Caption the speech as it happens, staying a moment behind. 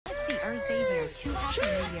Sir Xavier, 2 Happy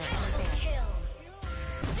New Year.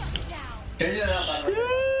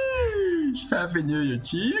 Sheesh. Happy New Year,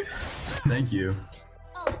 Chief. Thank you.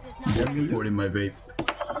 Just supporting my vape.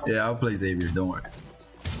 Yeah, I'll play Xavier, don't worry.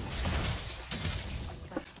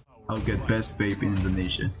 I'll get best vape in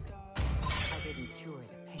Indonesia.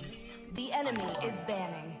 The enemy is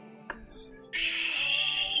banning.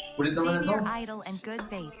 Xavier idle and good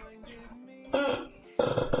vape.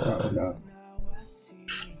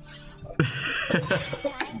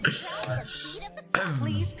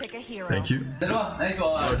 Please pick a hero. Thank you. Nice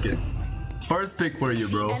one. Okay. First pick for you,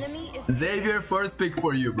 bro. Xavier, first pick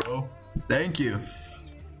for you, bro. Thank you.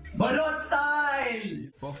 Balot style!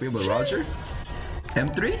 Fuck Fable Roger?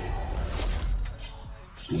 M3?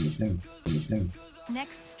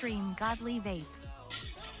 Next stream, Godly Vape.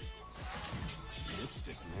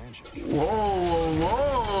 Whoa,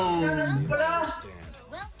 whoa,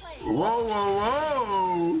 whoa!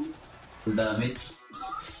 Whoa! Damage.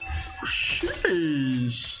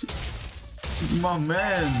 Sheesh! My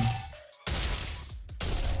man!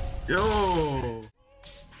 Yo!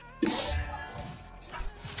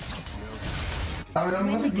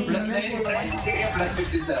 Plus 9, plus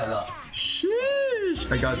 50 sa Sheesh!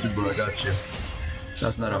 I got you, bro. I got you.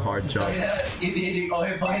 That's not a hard job. Hindi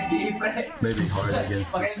okay pang NBA pre. Maybe hard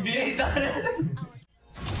against Pang this. NBA tayo.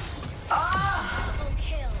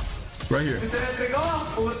 Right here. Symmetry ko,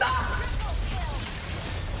 puta!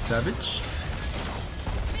 Savage?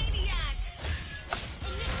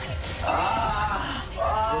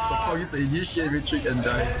 What the fuck is initiate, retreat, and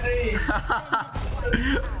die?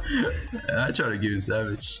 I try to give him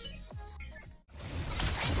Savage.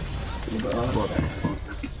 What the fuck?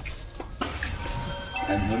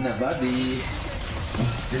 Ano na, buddy?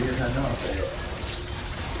 Serious ano, pero...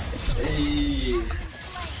 Hey!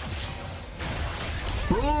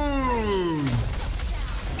 Boom!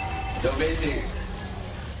 Yo, basic.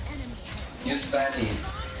 Use Fanny.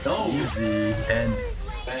 No! Easy and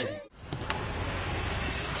Fanny.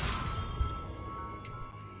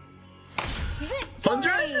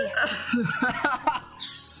 $100!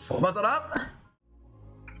 Masarap!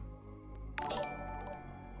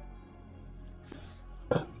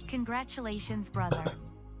 Congratulations, brother.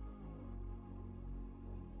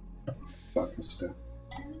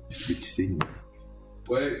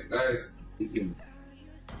 Wait, guys.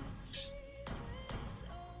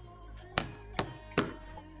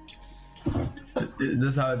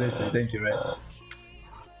 That's how they say thank you, right?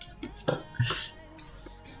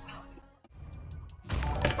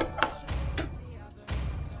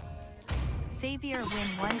 Xavier win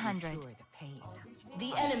 100.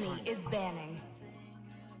 The enemy is banning.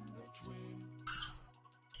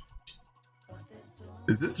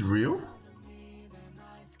 Is this real?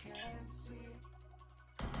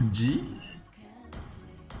 G?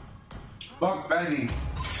 Fuck Fanny.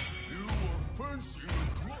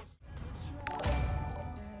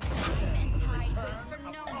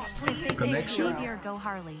 Connection? Xavier, go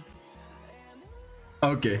Harley.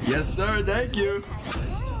 Okay, yes sir, thank you.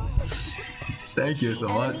 Thank you so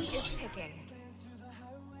much.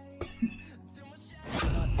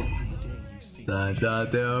 Santa,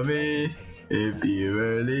 tell me if you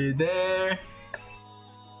really there.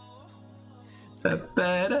 What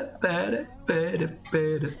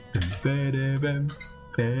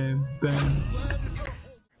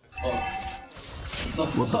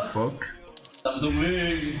the fuck? Samsung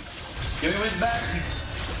Ring. Give me it back.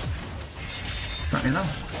 Tangin na.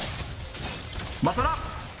 Masarap!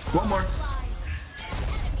 One more.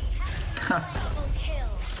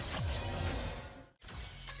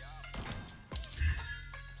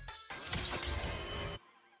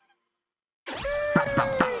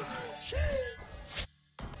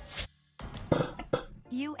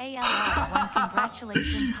 UALL1,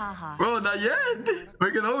 congratulations, haha. Bro, not yet.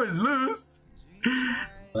 We can always lose.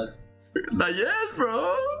 What? Not yet,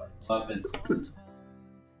 bro. Happened?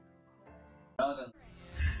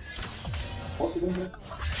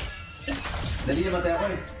 Dali na matay ako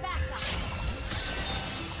eh.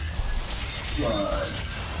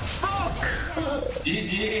 Fuck!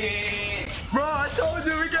 GG! Bro, I told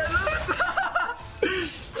you we can lose.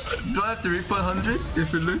 Do I have to refund 100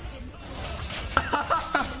 if we lose?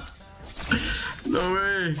 No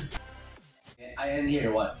way. I end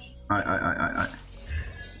here, watch. I.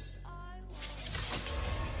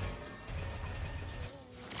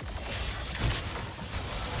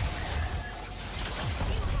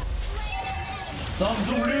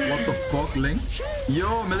 Samsung Ring! What the fuck, Link?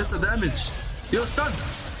 Yo, Melissa damage. Yo, stun.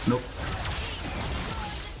 Nope.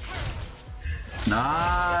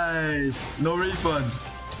 Nice. No refund.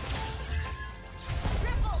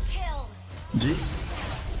 G.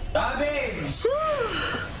 Damage!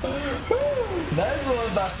 Nice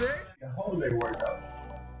one, that's it. The whole day workout.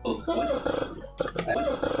 I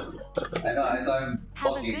know, I saw him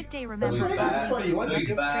Have a fucking good day, doing remember. That's why you want to doing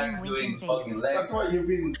get back, doing fucking legs. That's why you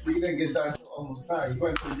didn't get done till almost time. You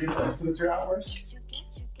went to the gym for 2 to 3 hours.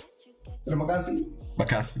 To the Makasi?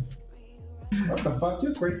 Makasi. What the fuck?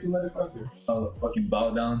 You crazy motherfucker. Oh, fucking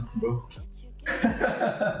bow down, bro.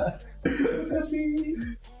 Makasi.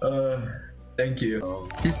 Thank you.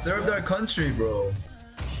 He served our country, bro.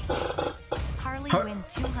 Harley Har- wins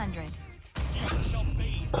 200.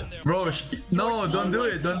 Bro, no, don't do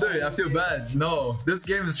it, don't do it. I feel bad. No, this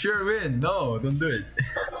game is sure win. No, don't do it.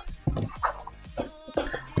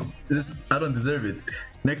 I don't deserve it.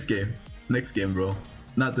 Next game, bro.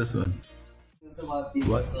 Not this one.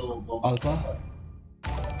 What? Alpha?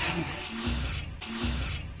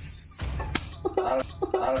 I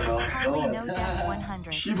don't know. Harley no death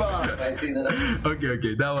 100. Shiba. I think that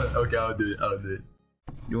Okay, that one. Okay, I'll do it.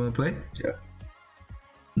 You wanna play? Yeah.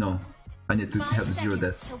 No, I need to have 0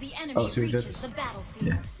 deaths. Oh, 0 deaths.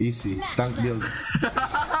 Yeah. Easy. Tank build.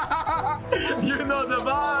 You know the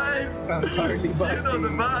vibes. Harley You know the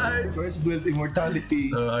vibes. First build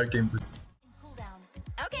immortality. Arcane boots. Cooldown.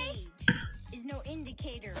 Okay. Is no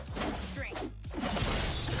indicator of strength.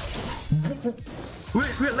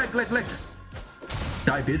 Wait, leg.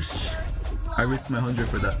 Die, bitch. I risked my 100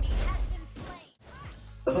 for that.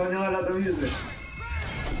 That's why I know a lot of music.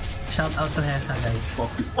 Shout out to Hesa, guys. Fuck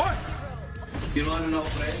you. What? You wanna know,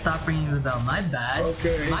 friend? Stop ringing the bell. My bad.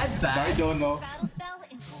 Okay. My I bad. don't know. Battle spell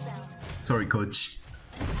in cooldown. Sorry, coach.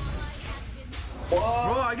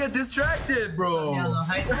 Bro, I get distracted, bro. Yeah, no,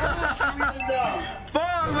 high school.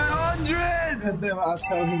 Fuck, my 100! And then I'll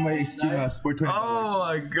sell him my skin as for $20. Oh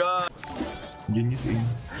my god. Genius in.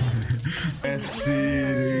 SC.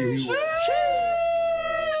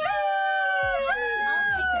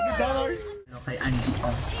 Okay, Angie.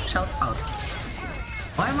 Shout out.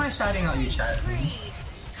 Why am I shouting out you, chat?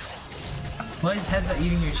 Why is Heza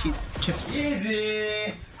eating your chips?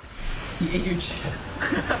 Easy! He ate your chips.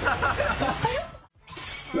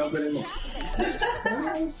 Labanin mo.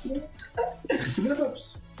 Sige na, Pops.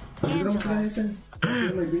 Sige na mo sila Hazen. Sige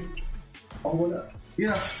na, baby. Ako wala. Sige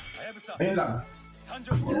na. Ayun lang.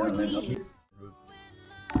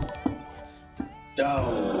 Ciao.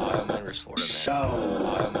 I'm never Florida, man. Ciao.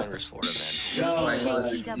 I'm never Florida, man. Ciao.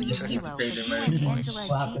 AEW just need to Hero. pay them, You right? and Angela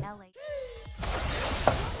What happened? GLA.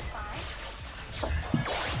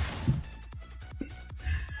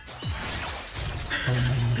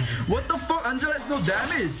 What the fuck? Angela has no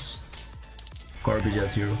damage. Garbage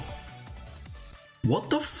ass hero. What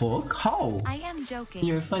the fuck? How? I am joking.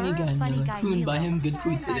 You're a funny guy, Funny Mila. guy, Hoon, buy Mila. him good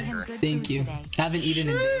food Buy today. him good Thank food you. today. Haven't eaten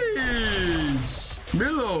in days. Sheesh.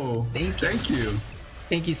 Milo. Thank you.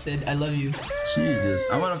 Thank you, Sid. I love you. Jesus.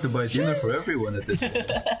 I might have to buy dinner for everyone at this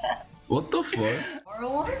point. What the fuck?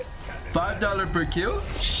 $5 per kill?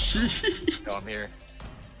 Sheesh. No, I'm here.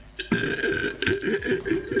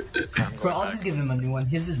 Bro, I'll just give him a new one.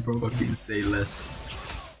 His is broken. Fucking say less.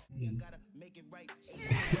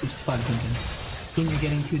 It's fun content. Hoon, you're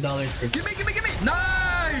getting $2 per kill. Gimme!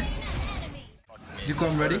 Nice! Zico,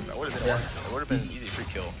 I'm ready? That would have been, it would have been an easy free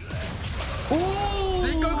kill.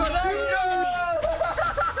 Zico connection!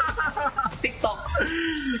 TikTok.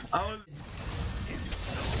 I was...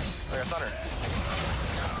 Like, I saw her.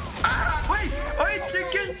 Ah! Wait,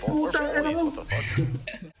 chicken! Putang ina mo! What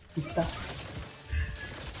the fuck?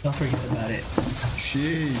 Don't forget about it.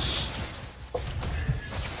 Sheesh.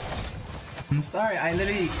 I'm sorry, I'm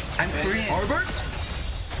Korean. Arbor?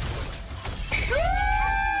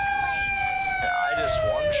 I just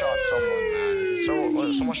one-shot someone, man.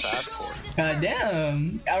 So much to ask for. God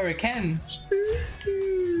damn. Our Ken.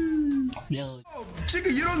 Yo. Oh,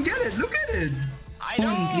 chicken, you don't get it. Look at it. I Hoon,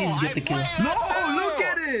 know! please get the kill. No, look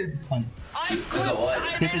at it. Fun.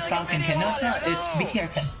 This is Falcon Ken. No, it's not. It's BTR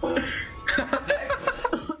Ken.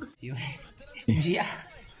 Gia.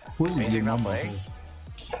 Who's Amazing not playing.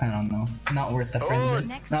 I don't know. Not worth the friend.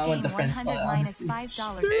 Next Not game, worth the friend 100 slot, minus honestly.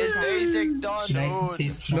 $5 Is per basic done, United dude.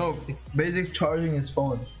 States. No, Basic's charging his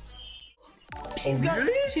phone.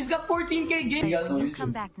 She's got 14k game. You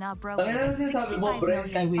come back now, bro. Ang ina na sinasabi mo, pre?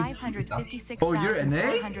 Oh, you're an A?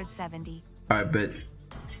 556,470. Alright, bet.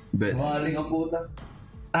 Maling ang puta.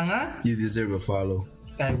 Anga? You deserve a follow.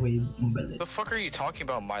 Skywave mobile. The fuck are you talking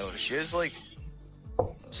about, Milo? She has like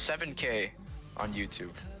 7k on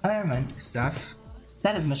YouTube. Never mind. Saf.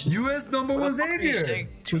 That is much. US number Where one the fuck are you Xavier. saying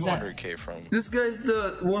Who's that? 200k from? This guy's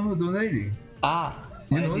the one who donating. Ah.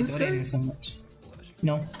 You Why know is he this guy? donating so much?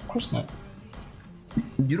 No, of course not.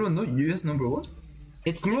 You don't know US number one?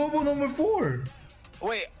 It's Global number 4.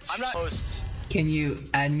 Wait, I'm not host. Can you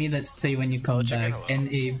add me? Let's play when you come back. And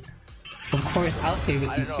Abe, of course, I'll play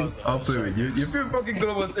with you too. I'll play with you. If you're fucking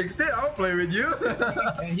global 16, I'll play with you.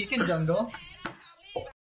 And he can jungle.